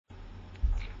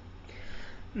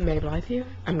May life here.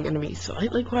 I'm gonna be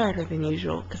slightly quieter than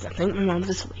usual because I think my mom's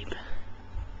asleep.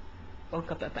 Woke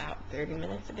up about 30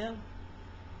 minutes ago,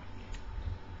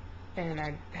 and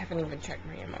I haven't even checked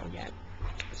my email yet.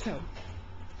 So,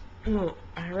 well,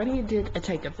 I already did a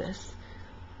take of this,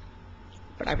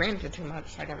 but I ranted too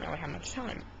much, so I don't really have much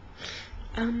time.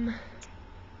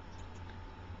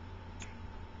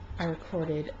 I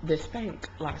recorded this bank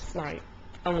last night.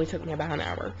 Only took me about an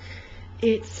hour.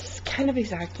 It's kind of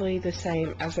exactly the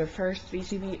same as our first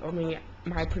VCV, only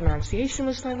my pronunciation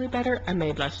was slightly better. I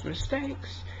made less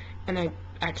mistakes, and I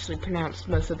actually pronounced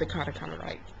most of the katakana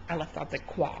right. I left out the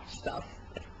qua stuff.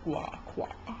 Qua.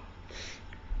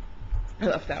 I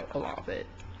left out a lot of it,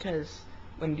 because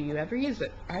when do you ever use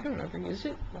it? I don't ever use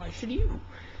it. Why should you?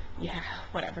 Yeah,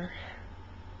 whatever.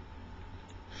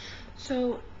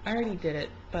 So, I already did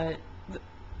it, but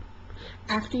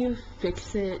after you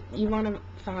fix it, you want to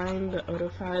find the OTO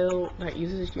file that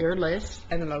uses your list,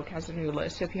 and the Loke has a new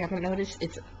list. So if you haven't noticed,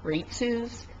 it's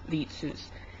Ritsu's,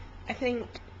 I think,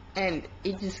 and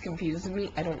it just confuses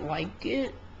me. I don't like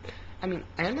it. I mean,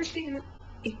 I understand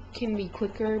it can be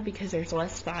quicker because there's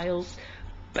less files,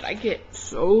 but I get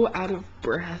so out of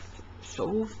breath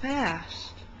so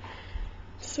fast.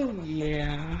 So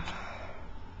yeah.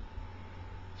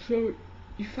 So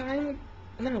you find,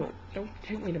 no, don't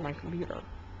take me to my computer.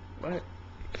 But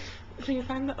so you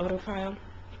find the OTO file,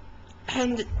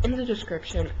 and in the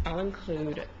description I'll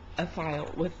include a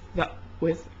file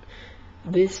with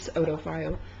this OTO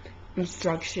file,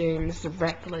 instructions,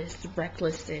 rec list,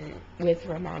 and with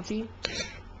Ramonji.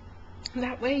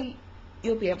 That way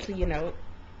you'll be able to,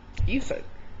 use it.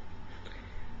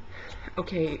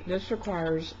 Okay, this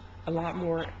requires a lot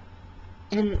more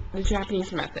in the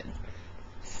Japanese method.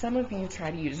 Some of you try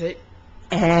to use it,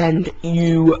 and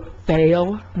you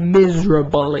fail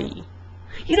miserably.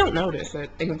 You don't notice it,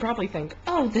 and you probably think,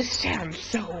 oh, this sounds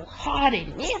so hot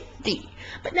and nifty.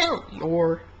 But no,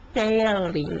 you're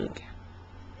failing.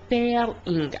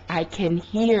 I can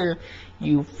hear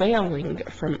you failing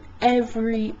from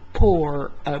every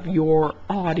pore of your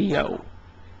audio.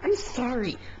 I'm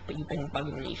sorry, but you've been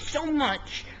bugging me so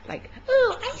much. Like,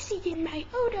 oh, I see it in my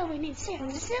Oto and it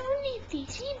sounds so nifty.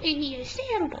 See, maybe a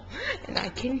sample. And I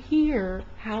can hear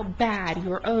how bad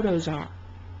your Otos are.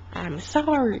 I'm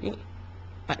sorry,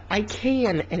 but I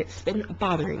can, and it's been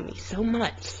bothering me so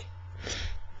much.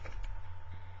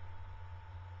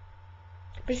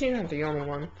 But you're not the only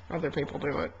one. Other people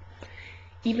do it.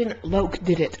 Even Loke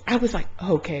did it. I was like,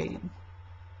 okay.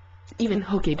 Even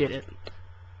Hoke did it.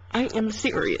 I am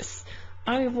serious.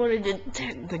 I wanted to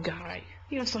tag the guy.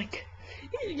 He was like,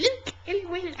 look,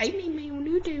 anyway, I made my own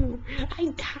Oto.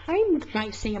 I timed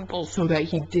my sample so that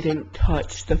he didn't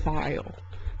touch the file.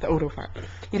 The Oto file.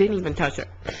 He didn't even touch it.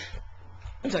 I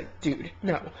was like, dude,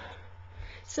 no.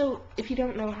 So, if you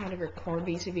don't know how to record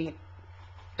VCV,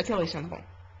 it's really simple.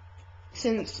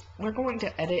 Since we're going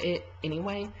to edit it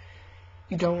anyway,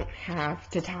 you don't have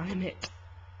to time it.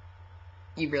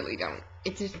 You really don't.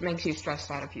 It just makes you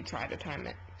stressed out if you try to time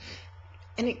it.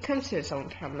 And it comes to its own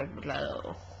time of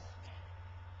blow.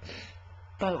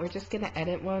 But we're just gonna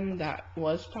edit one that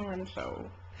was timed, so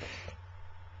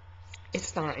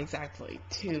it's not exactly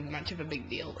too much of a big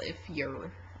deal if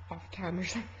you're off time or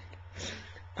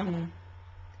something.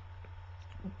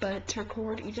 But to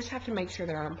record, you just have to make sure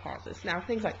there aren't pauses. Now,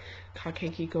 things like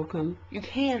Kakeki Goku, you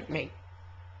can't make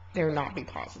there not be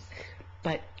pauses.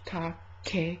 But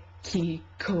Kakeki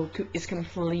Goku is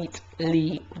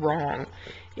completely wrong.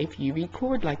 If you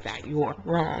record like that, you're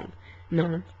wrong.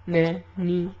 No, ne,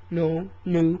 ni, no,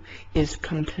 nu is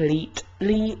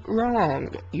completely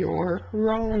wrong. You're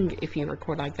wrong if you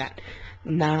record like that.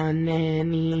 Na, ne,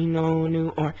 ni, no,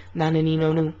 nu, or na, ne, ni,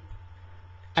 no, nu.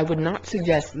 I would not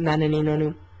suggest na, ne, ni, no,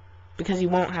 nu, because you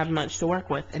won't have much to work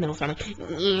with, and it'll sound like,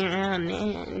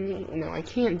 no, I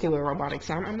can't do a robotic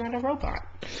sound. I'm not a robot.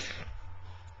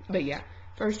 But yeah,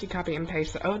 first you copy and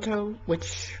paste the Oto,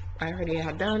 which I already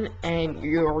had done, and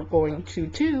you're going to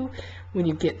too when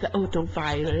you get the Oto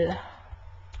file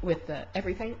with the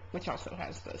everything, which also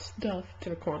has the stuff to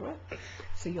record with.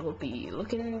 So you'll be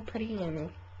looking pretty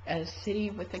in a city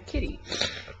with a kitty.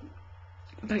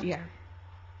 But yeah,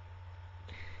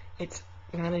 it's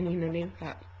not any no new,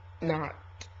 not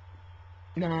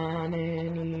any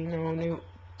no new.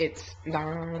 It's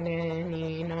not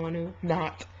any no new,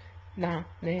 not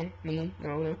any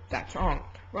no new. That's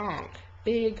wrong.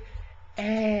 Big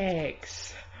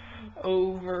X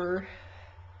over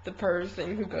the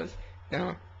person who goes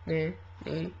no, no.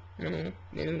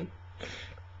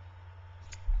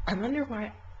 I wonder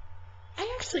why.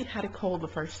 I actually had a cold the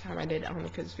first time I did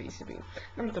Annika's VCV.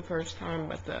 Not the first time,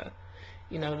 but the,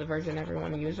 the version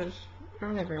everyone uses.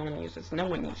 not everyone uses. No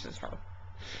one uses her.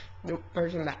 The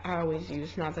version that I always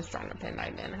use, not the stronger pen. I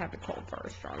didn't have a cold for a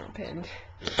stronger pen.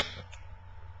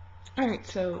 Alright,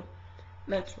 so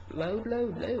let's load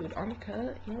on the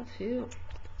cut into.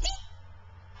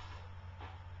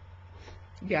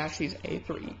 Yeah, she's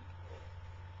A3.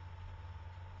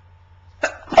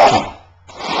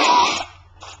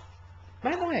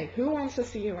 By the way, who wants to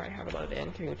see who I have it loaded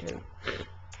into too?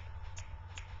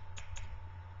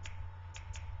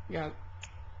 Yeah.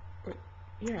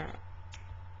 Yeah.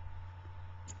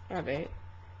 I bet.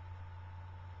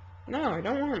 No, I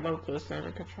don't want both those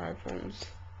Seneca triphones.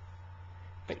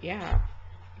 But yeah,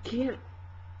 you can't.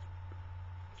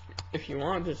 If you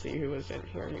wanted to see who was in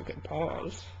here, you could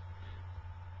pause.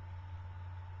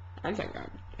 I don't think I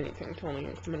have anything totally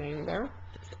incriminating there.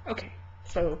 Okay,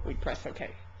 so we press OK.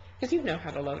 Because you know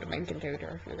how to load a main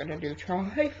computer if you're going to do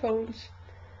triphones.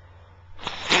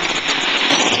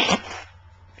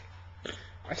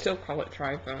 I still call it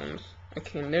triphones. I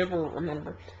can never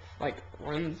remember, like,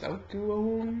 runs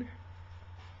OTOing.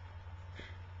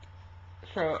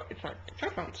 So, it's like,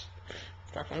 triphones.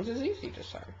 Triphones is easy to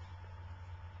say.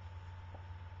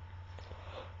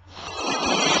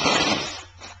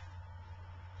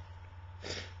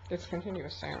 It's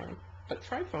continuous sound, but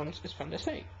triphones is fun to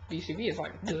say. VCV is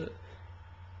like, duh.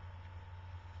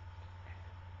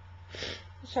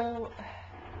 So,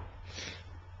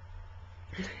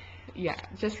 yeah,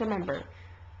 just remember,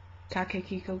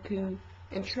 kakekikoku,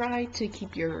 and try to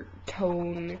keep your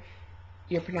tone,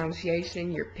 your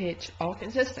pronunciation, your pitch, all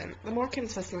consistent. The more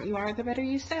consistent you are, the better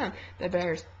you sound. The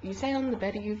better you sound, the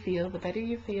better you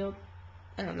feel,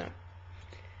 I don't know.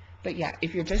 But yeah,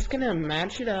 if you're just gonna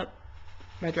match it up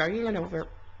by dragging it over,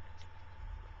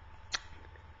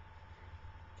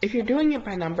 if you're doing it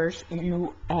by numbers,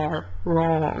 you are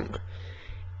wrong.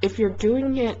 If you're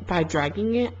doing it by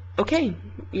dragging it, okay,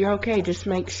 you're okay. Just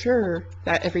make sure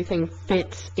that everything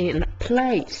fits in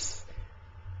place.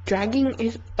 Dragging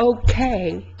is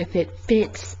okay if it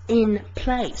fits in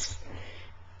place.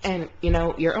 And, you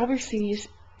know, you're overseas,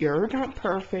 you're not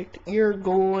perfect, you're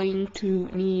going to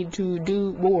need to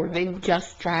do more than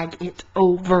just drag it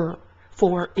over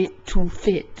for it to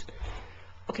fit.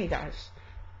 Okay, guys.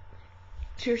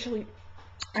 Seriously,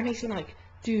 I may seem like,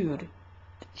 dude,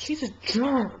 she's a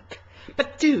jerk.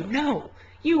 But dude, no.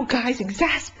 You guys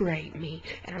exasperate me,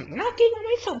 and I'm not getting on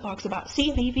my soapbox about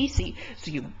CVVC, so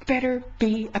you better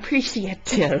be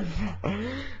appreciative.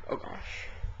 Oh gosh.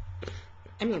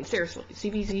 I mean, seriously,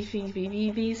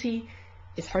 CVVC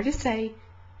is hard to say,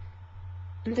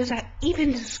 and does that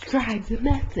even describe the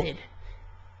method?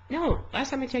 No, last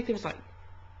time I checked it was like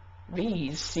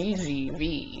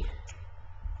VCV.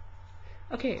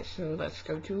 Okay, so let's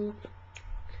go to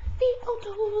the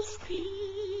auto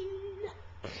screen.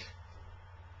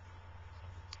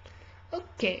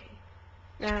 Okay,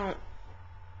 now,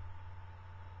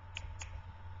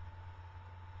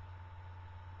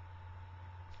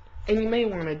 and you may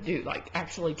want to do, like,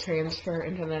 actually transfer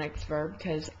into the next verb,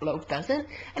 because Loaf doesn't,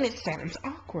 and it sounds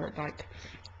awkward, like,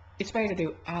 it's better to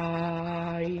do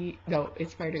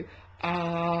it's better to do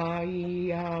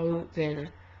I-O than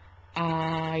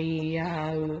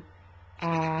I-O,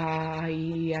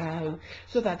 I-O,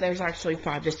 so that there's actually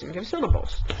 5 distinctive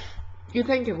syllables. You'd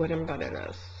think it wouldn't, but it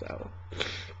is, so.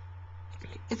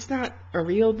 It's not a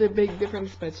real big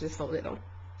difference, but it's just a little.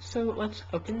 So let's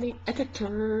open the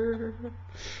editor.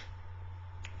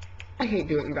 I hate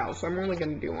doing vowels, so I'm only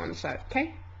going to do one set,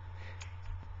 okay?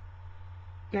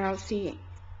 Now, see,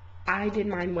 I did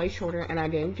mine way shorter, and I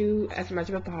didn't do as much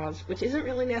of a pause, which isn't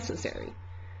really necessary.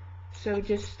 So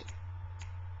just,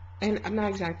 and I'm not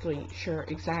exactly sure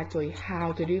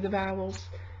how to do the vowels,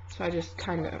 so I just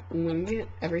kind of wing it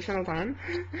every single time.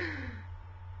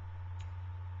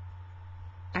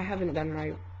 I haven't done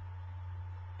my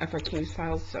FRQs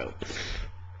files, so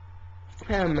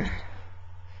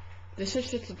this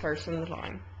is just the first in the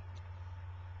line.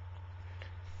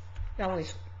 It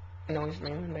always annoys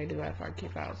me when they do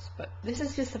FRQ files, but this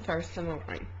is just the first in the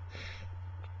line.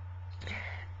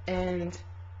 And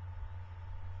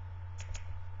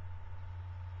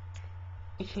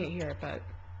you can't hear it, but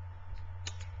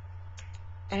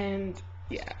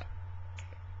yeah.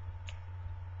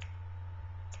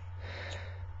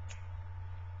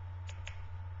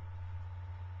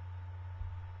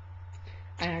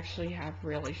 I actually have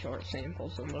really short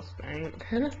samples in this bank.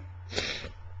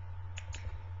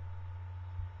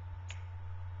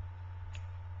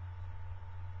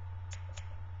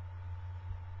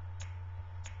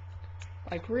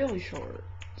 Like, really short.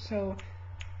 So,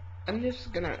 I'm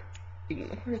just gonna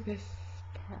ignore this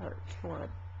part for a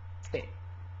bit.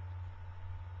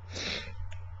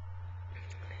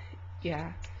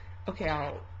 Yeah. Okay,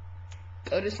 I'll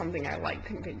go to something I like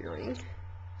configuring.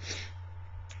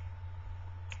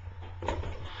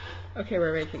 Okay,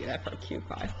 we're making an FAQ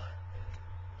file.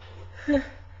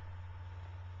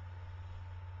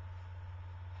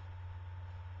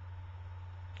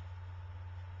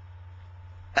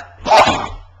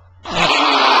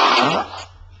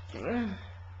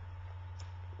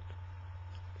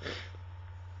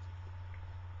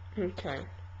 Okay.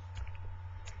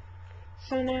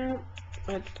 So now,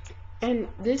 and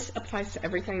this applies to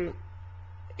everything.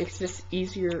 It's just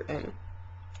easier, and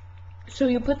so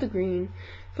you put the green,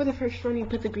 for the first one you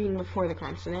put the green before the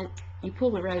consonant, you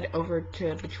pull the red over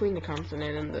to between the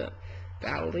consonant and the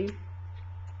vowel,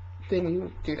 then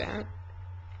you do that,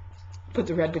 put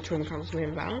the red between the consonant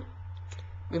and vowel,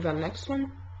 move on to the next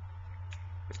one,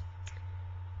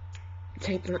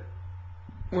 taper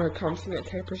where consonant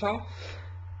tapers off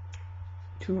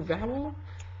to vowel,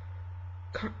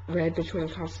 red between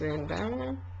consonant and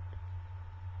vowel,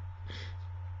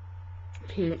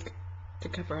 pink to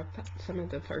cover up some of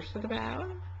the first of the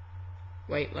vowel.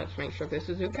 Wait, let's make sure this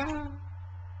is UTAU.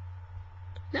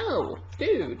 No,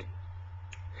 dude.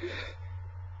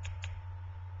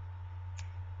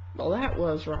 Well, that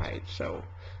was right, so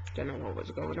don't know what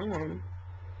was going on.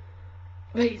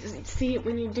 But see,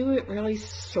 when you do it really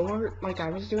short, like I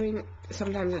was doing,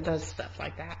 sometimes it does stuff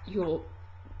like that.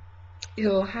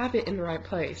 You'll have it in the right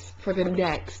place for the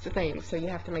next thing, so you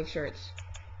have to make sure it's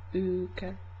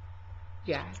UTAU.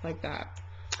 Yeah, like that.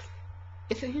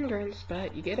 It's a hindrance,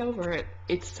 but you get over it.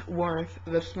 It's worth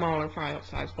the smaller file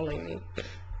size, believe me.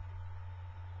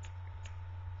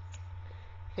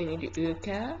 Then you do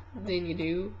UTAU, then you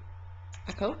do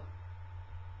echo.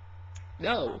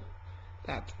 No,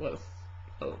 that was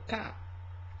OTOU.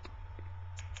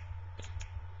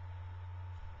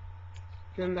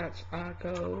 Then that's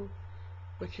echo,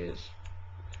 which is,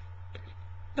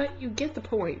 but you get the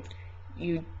point.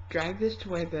 You drag this to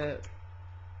where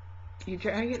you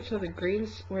drag it so the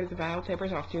green's where the vowel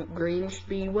tapers off to. Green should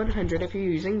be 100 if you're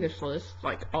using this list,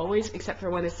 like always, except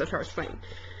for when it's the first thing.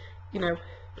 You know,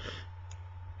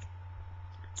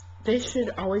 this should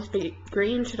always be,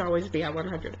 green should always be at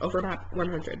 100, overlap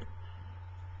 100.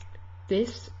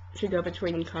 This should go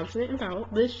between consonant and vowel.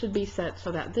 This should be set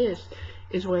so that this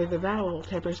is where the vowel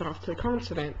tapers off to the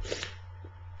consonant,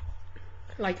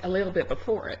 like a little bit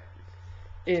before it,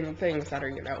 in things that are,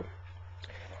 you know,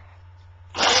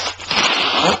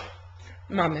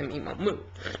 Mama me moo.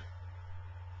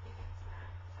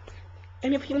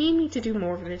 And if you need me to do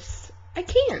more of this, I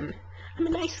can. I'm a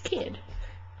nice kid.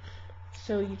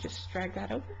 So you just drag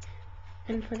that over.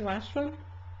 And for the last one,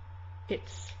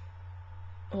 it's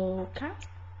OTOU.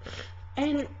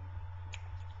 And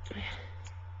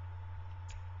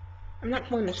I'm not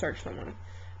going to search for one.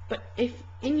 But if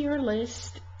in your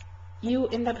list you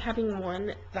end up having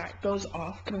one that goes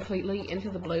off completely into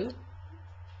the blue,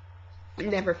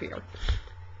 never fear.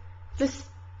 Just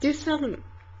do some,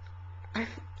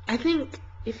 I think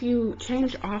if you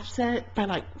change offset by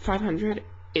like 500,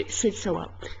 it should show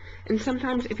up. And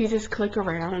sometimes if you just click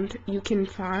around, you can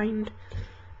find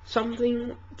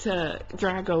something to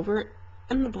drag over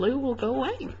and the blue will go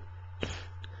away.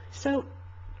 So,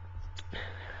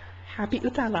 happy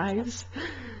UTAU lives.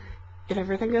 If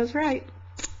everything goes right,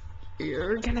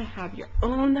 you're gonna have your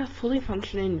own fully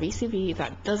functioning VCV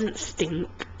that doesn't stink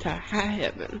to high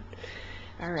heaven.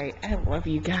 Alright, I love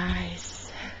you guys.